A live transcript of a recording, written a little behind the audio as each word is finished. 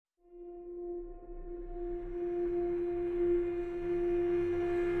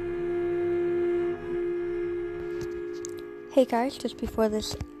Hey guys, just before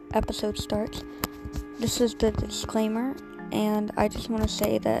this episode starts, this is the disclaimer, and I just want to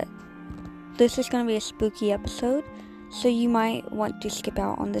say that this is going to be a spooky episode, so you might want to skip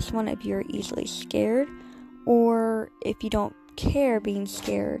out on this one if you're easily scared, or if you don't care being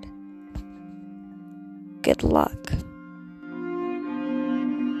scared. Good luck.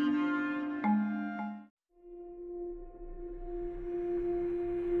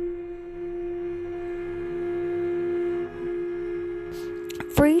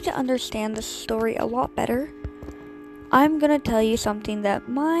 For you to understand the story a lot better, I'm gonna tell you something that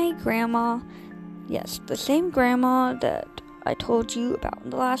my grandma, yes, the same grandma that I told you about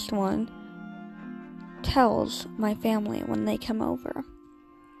in the last one, tells my family when they come over.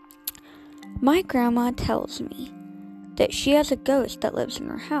 My grandma tells me that she has a ghost that lives in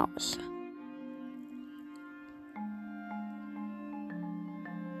her house.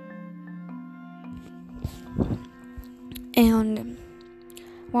 And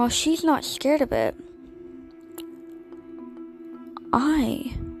while she's not scared of it,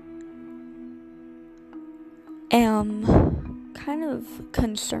 I am kind of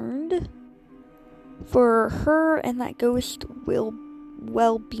concerned for her and that ghost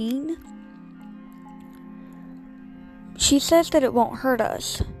well-being. She says that it won't hurt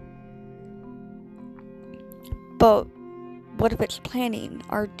us, but what if it's planning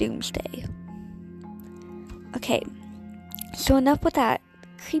our doomsday? Okay, so enough with that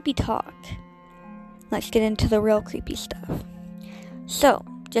creepy talk. Let's get into the real creepy stuff. So,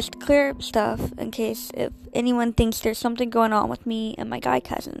 just to clear up stuff in case if anyone thinks there's something going on with me and my guy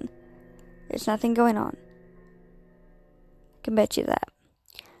cousin. There's nothing going on. I can bet you that.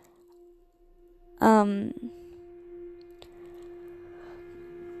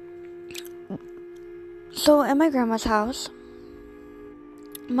 So at my grandma's house,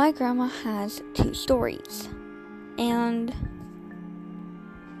 my grandma has 2 stories. And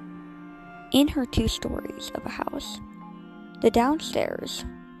in her 2 stories of a house, the downstairs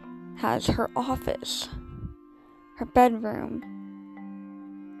has her office, her bedroom,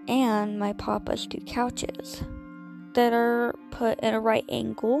 and my papa's 2 couches that are put in a right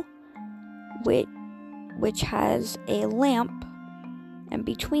angle, which has a lamp in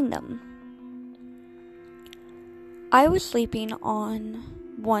between them. I was sleeping on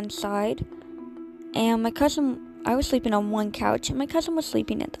one side, and I was sleeping on one couch, and my cousin was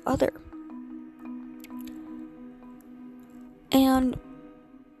sleeping at the other. And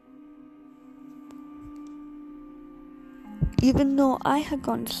even though I had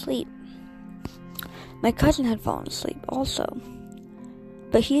gone to sleep, my cousin had fallen asleep also.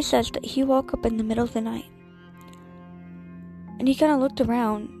 But he says that he woke up in the middle of the night, and he kind of looked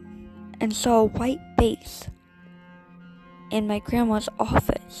around and saw a white face in my grandma's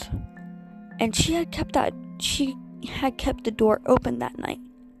office. And she had kept the door open that night.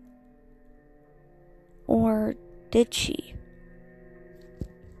 Or did she?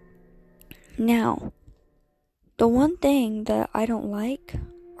 Now, the one thing that I don't like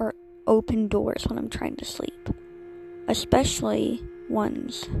are open doors when I'm trying to sleep. Especially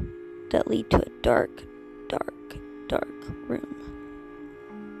ones that lead to a dark room.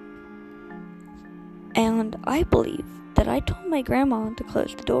 And I believe that I told my grandma to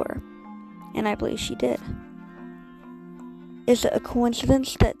close the door. And I believe she did. Is it a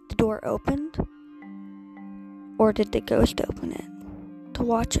coincidence that the door opened? Or did the ghost open it to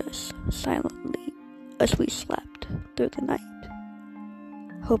watch us silently as we slept through the night,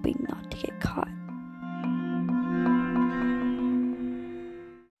 hoping not to get caught?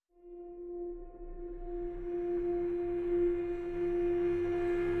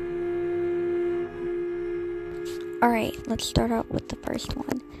 Alright, let's start out with the first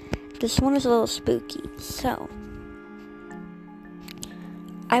one. This one is a little spooky. So,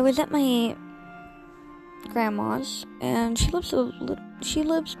 I was at my grandma's, and she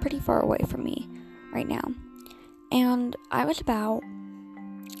lives pretty far away from me right now. And I was about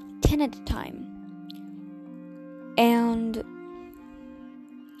 10 at the time. And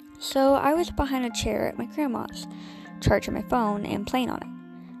so I was behind a chair at my grandma's, charging my phone and playing on it.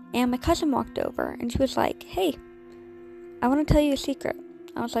 And my cousin walked over, and she was like, "Hey, I want to tell you a secret."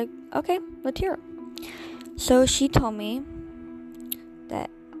 I was like, "Okay, let's hear it." So she told me that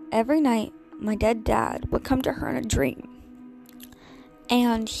every night my dead dad would come to her in a dream,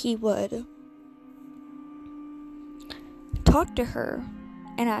 and he would talk to her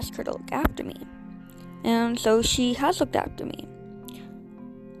and ask her to look after me. And so she has looked after me.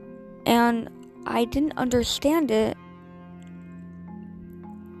 And I didn't understand it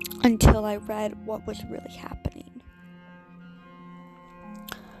until I read what was really happening.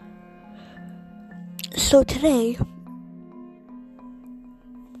 So today,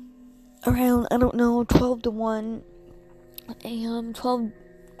 around, I don't know, 12 to 1 a.m., 12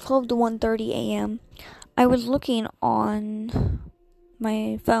 to 1:30 a.m., I was looking on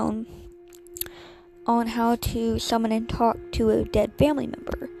my phone on how to summon and talk to a dead family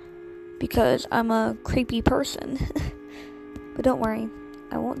member, because I'm a creepy person. But don't worry,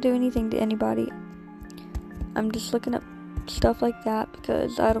 I won't do anything to anybody. I'm just looking up stuff like that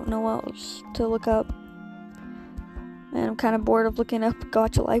because I don't know what else to look up. And I'm kind of bored of looking up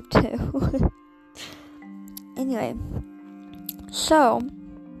Gacha Life too. Anyway, so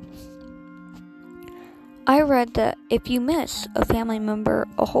I read that if you miss a family member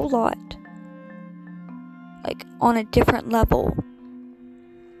a whole lot, like on a different level.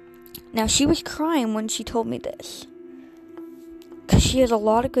 Now, she was crying when she told me this, because she has a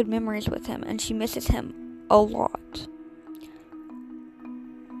lot of good memories with him, and she misses him a lot.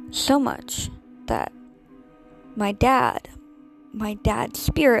 So much that my dad's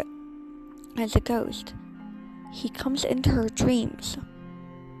spirit, as a ghost, he comes into her dreams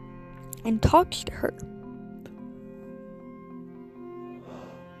and talks to her.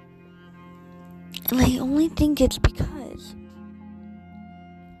 And I only think it's because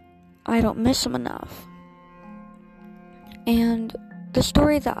I don't miss him enough. And the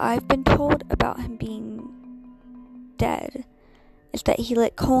story that I've been told about him being dead is that he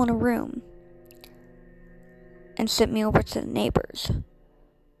lit coal in a room and sent me over to the neighbors.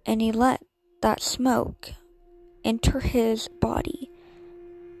 And he let that smoke enter his body,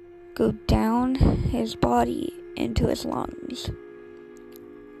 go down his body into his lungs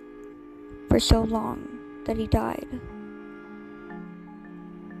for so long that he died.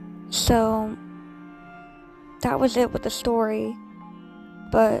 So that was it with the story.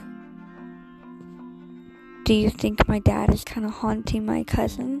 But do you think my dad is kind of haunting my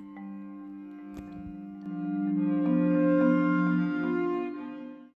cousin?